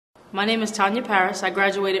My name is Tonya Parris. I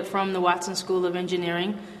graduated from the Watson School of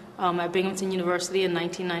Engineering at Binghamton University in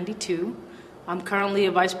 1992. I'm currently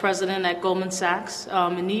a vice president at Goldman Sachs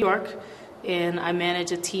in New York, and I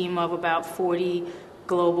manage a team of about 40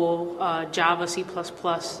 global Java, C++,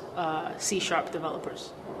 C#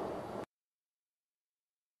 developers.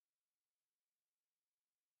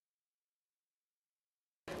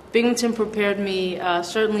 Binghamton prepared me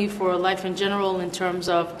certainly for life in general in terms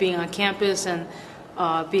of being on campus and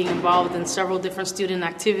being involved in several different student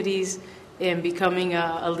activities and becoming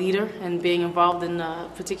a leader and being involved in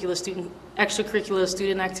particular extracurricular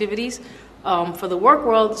student activities. For the work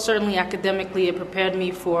world, certainly academically, it prepared me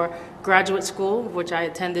for graduate school, which I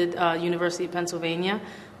attended University of Pennsylvania,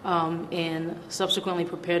 and subsequently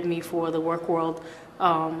prepared me for the work world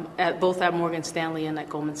both at Morgan Stanley and at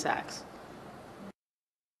Goldman Sachs.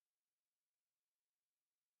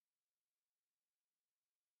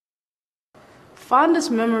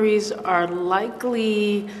 Fondest memories are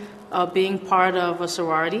likely being part of a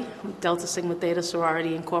sorority, Delta Sigma Delta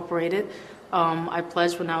Sorority Incorporated. I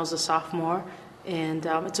pledged when I was a sophomore, and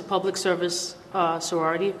it's a public service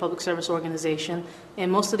sorority, a public service organization,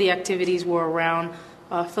 and most of the activities were around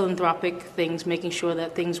philanthropic things, making sure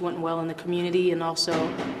that things went well in the community and also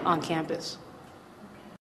on campus.